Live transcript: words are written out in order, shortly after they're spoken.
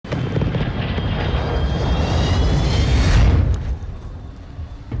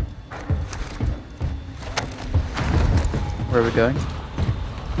Where are we going?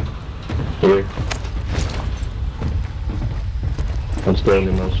 Here. I'm still in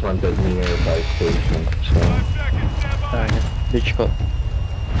the most wanted nearby station, so... Alright, beach call.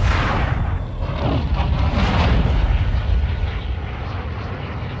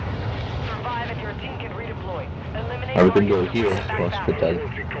 Or we can go here, hospital.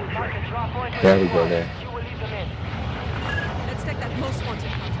 Yeah, we go there. Let's take that most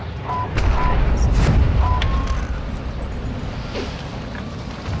wanted contract.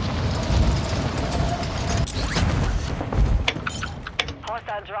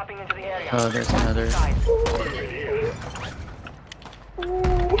 Hostiles dropping into the area. Oh, there's another.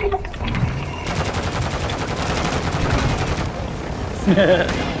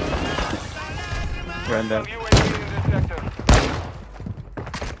 Run down.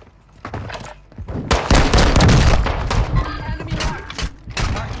 Enemy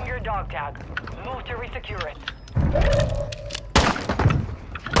marked. Marking your dog tag. Move to resecure it.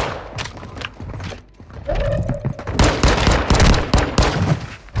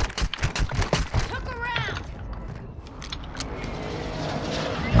 Look around.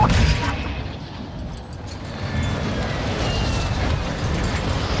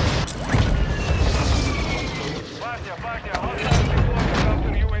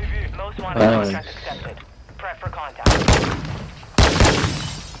 Most wanted Nice. contract accepted. Prep for contact.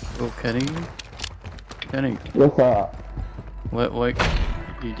 Oh, Kenny. Kenny. What's up? What?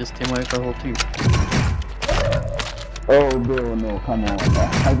 You just team wiped the whole team. Oh, bro, no, come on.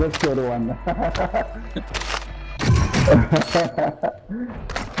 I just killed one.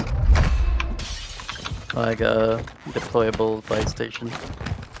 Like a deployable buy station.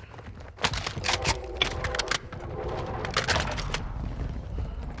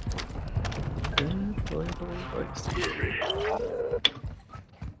 Deployable buy station.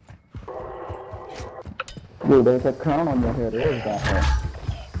 Dude, there's a crown on your head. What is that?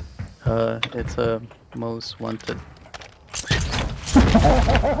 It's a most wanted.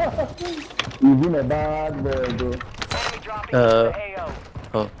 You've been a bad boy, bro. Enemy dropping into the AO.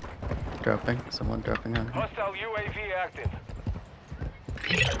 Oh, dropping. Someone dropping on me. Hostile UAV active.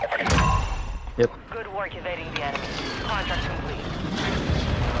 Yep. Good work evading the enemy. Contract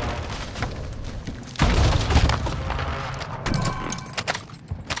complete.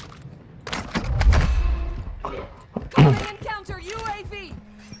 Encounter UAV.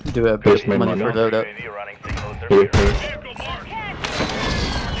 Do have Here's my money for money. loadout. Here.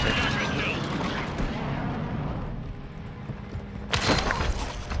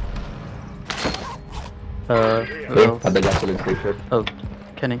 Who Here, else? at the gasoline station. Oh,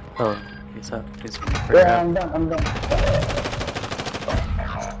 Kenny. Oh, he's out. He's further Yeah, out. I'm done.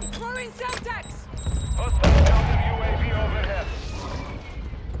 Throwing Celtics. Hostile counter UAV overhead.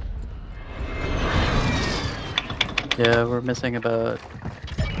 Yeah, we're missing about.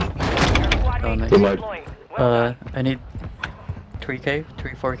 Squad Oh, mates nice. Too much. deploying. Well done. I need 3K,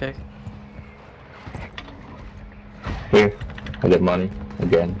 4K. Here, I get money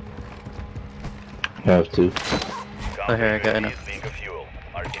again. I have to. Oh, here, I got enough.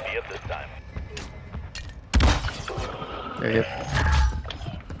 There you go.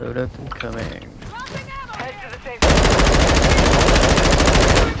 Loadout incoming. Dropping ammo. Head to the safe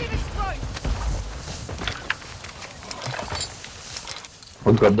Target destroyed.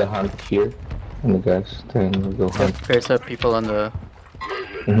 We'll grab the hunt here. And the gas, then we'll go hunt. There's people on the.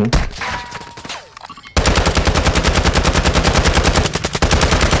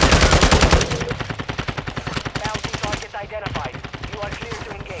 Bounty targets identified. You are clear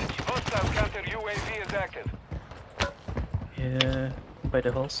to engage. Hostile counter UAV is active. Yeah, by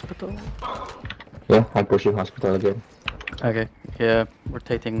the hospital. Yeah, I'm pushing hospital again. Okay, yeah,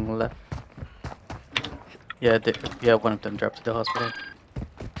 rotating left. Yeah, one of them dropped to the hospital.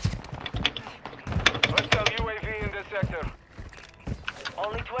 Hostile UAV in this sector.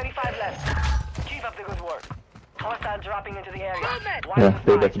 Only 25 left. Keep up the good work. Hostile dropping into the area. Watch Yeah, the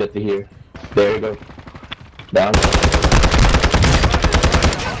they're skies. definitely here. There you go. Down.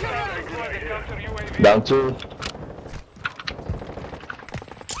 Counter UAV. Down two.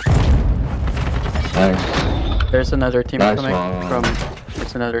 Nice. There's another team Nice coming one. from.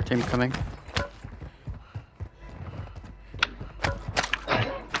 There's another team coming.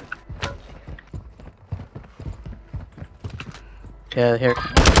 Yeah, here.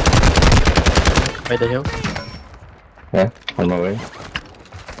 By the hill. Yeah, on my way.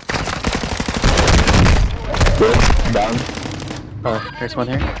 Good. Down. Oh, there's one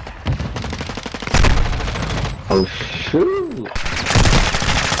here. Oh shoot.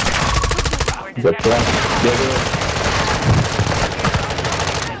 Good plan.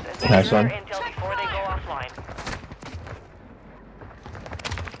 Nice one. Until before they go offline.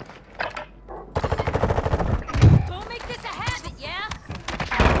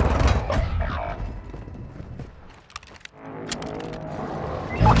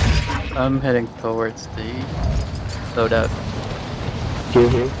 I'm heading towards the loadout.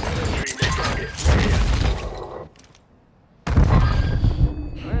 Here.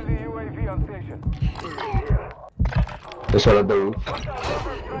 Friendly UAV on station. There's one on the roof.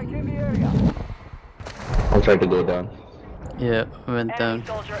 Strike in the area. I'll try to go down. Yeah, I went down. Enemy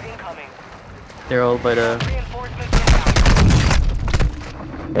soldier incoming. They're all by the... Reinforcements inbound.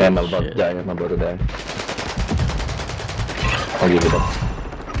 Yeah, I'm about to Shit. die. I'm about to die. I'll give it up.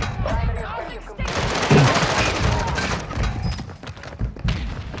 Primary objective complete.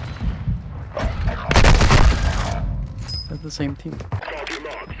 That's the same team.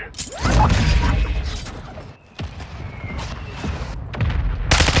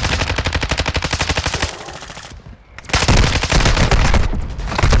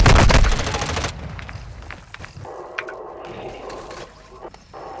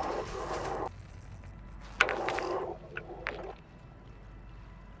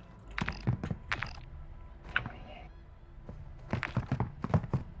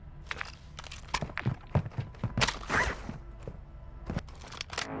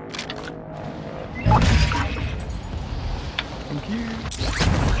 Thank you.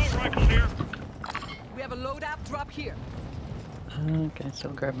 We have a loadout drop here. Can I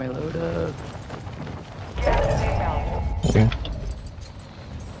still grab my loadout? Gas is inbound. Okay.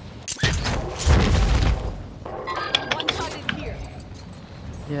 One sided here.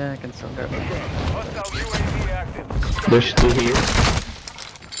 Yeah, I can still grab it. Hostile UAV active. There's two here.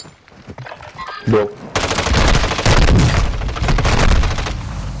 Broke.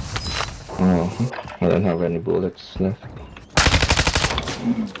 Oh, I don't have any bullets left.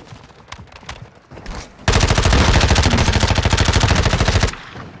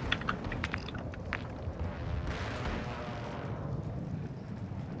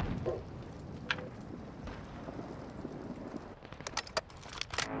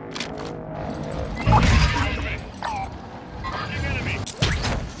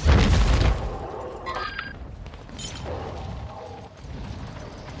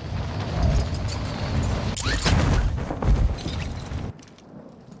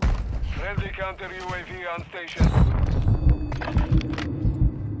 Friendly counter UAV on station.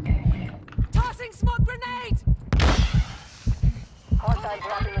 Tossing smoke grenade! Hostile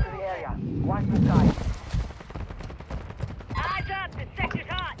dropping into the area. Watch the sky. Eyes up, the sector's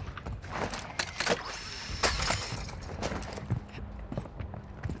hot.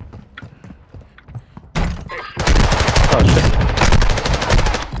 Oh shit.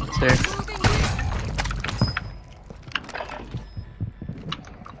 It's there. Moving here.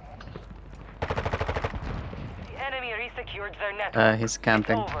 The enemy resecured their network. He's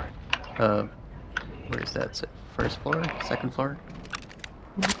camping. Over. Where is that? First floor? Second floor?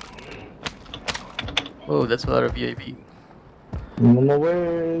 Whoa, that's a lot of UAV. On my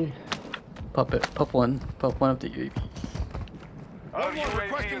way. Pop it. Pop one. Pop one of the UAV. Our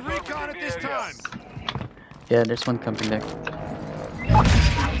UAV is recon at this time. Yeah, there's one coming there.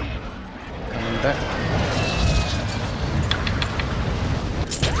 Coming back.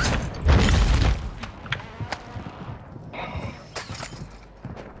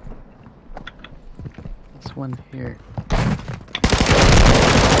 There's one here.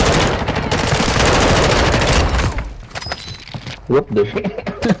 What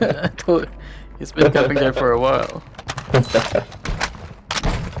the I told he's been camping there for a while. My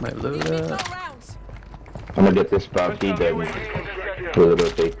Need loadout. no rounds. I'm gonna get this bounty, then we'll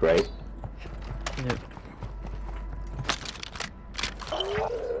rotate, right? Yep.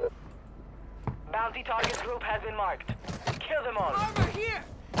 Bounty target group has been marked. Kill them all. Armor here.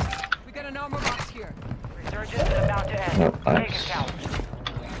 We got an armor box here. Resurgence is about to end. Oh, Make it nice. count.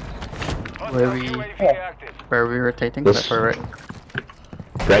 Where Hostile we- UAV active. Where are we rotating? This- Left or right?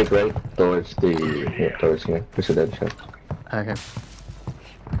 Right, towards the, yeah, towards here, residential. Okay.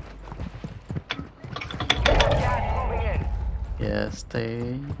 Gas moving in. Yeah,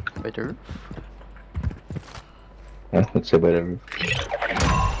 stay by the roof. Yeah, let's say whatever.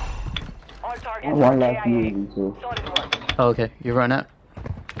 All targets One are last KIA. movie, so. Solid work. Oh, okay, you run out.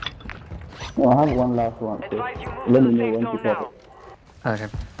 No, I have one last one. So Advise you move let to me the know safe when to zone pop now. Okay.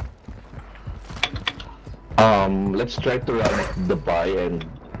 Let's try to run the buy and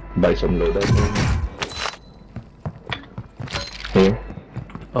buy some loadout. Here,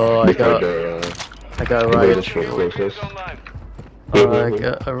 Oh, I before got the a before the riot show shield. closes. Online. Here, Oh, I here,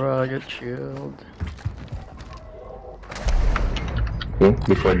 got a riot shield. here,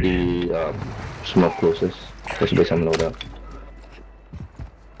 before the smoke closes. Let's buy some loadout.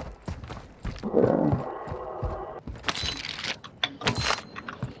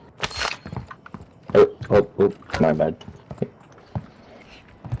 Oh, my bad.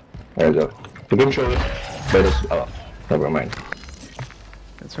 There we go. You can show it. But it's, oh, never mind.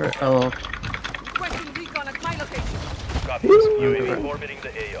 That's right. Oh, Requesting recon at my location. Copy. UAV orbiting the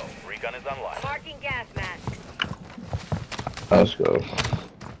AO. Recon is online. Marking gas mask. Let's go.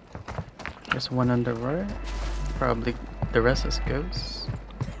 there's one on the right. Probably the rest is ghosts.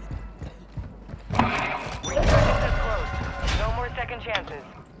 Resurgence closed. No more second chances.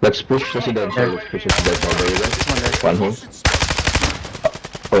 Let's push residential. Let's push residential. There you go. One here.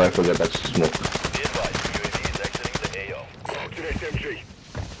 Oh, I forgot that's smoke. Be advised, UAV is exiting the AO.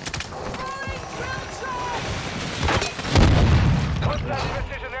 Hostile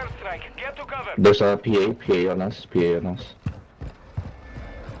precision airstrike. Get to cover. There's a PA on us, PA on us.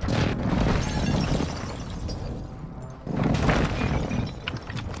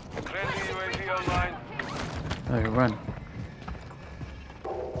 Friendly UAV online. Okay, run.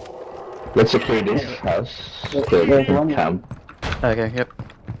 Let's secure this house. There's one. Camp. Okay, yep.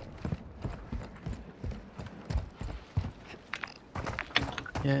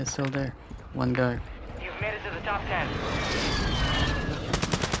 Yeah, it's still there. One guy. You've made it to the top 10.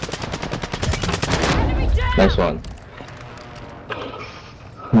 Enemy down! Nice one.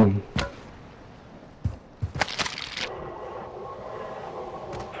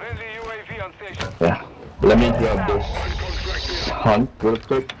 Friendly UAV on station. Yeah. Let me grab this hunt real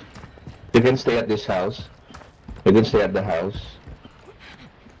quick. You can stay at this house. You can stay at the house.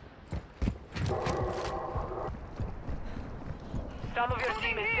 Some of your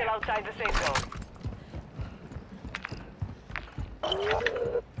team is still outside the safe zone.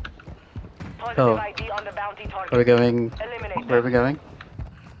 Positive Oh. ID on the bounty target. Are we going? Eliminate Where are them. we going?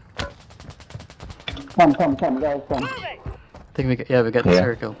 Come, guys, come. Move it! I think we got, yeah, we got the Yeah.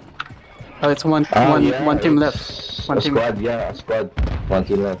 circle. Oh, it's one Yeah, one team left. it's One a team. squad, yeah, a squad. One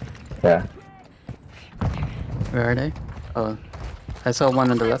team left. Yeah. Where are they? Oh, I saw one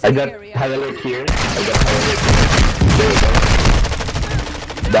on the left. I got high alert here. I got high alert here. There we go.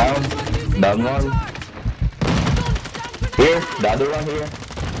 Down one. Here, the other one here.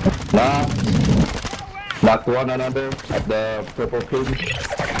 Knocked one another at the purple pin. Oh,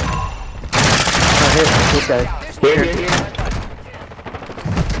 here, this guy. Here.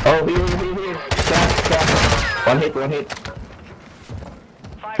 Oh, here. Stop. One hit.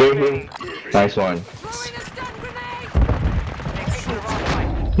 Five Here. remaining. Nice one. Throwing a stun grenade! They picked the wrong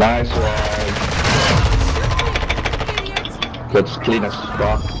fight. Nice one. Idiot! Let's clean us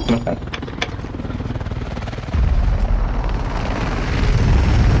spot.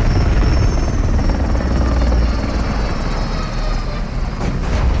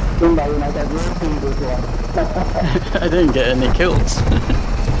 Somebody might have really seen this one. I didn't get any kills.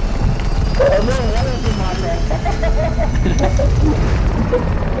 Oh no, that was in my bad.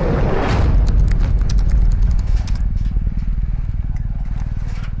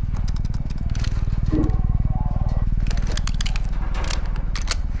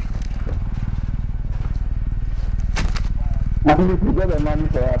 I think we together, man,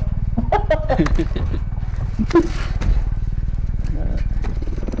 for us.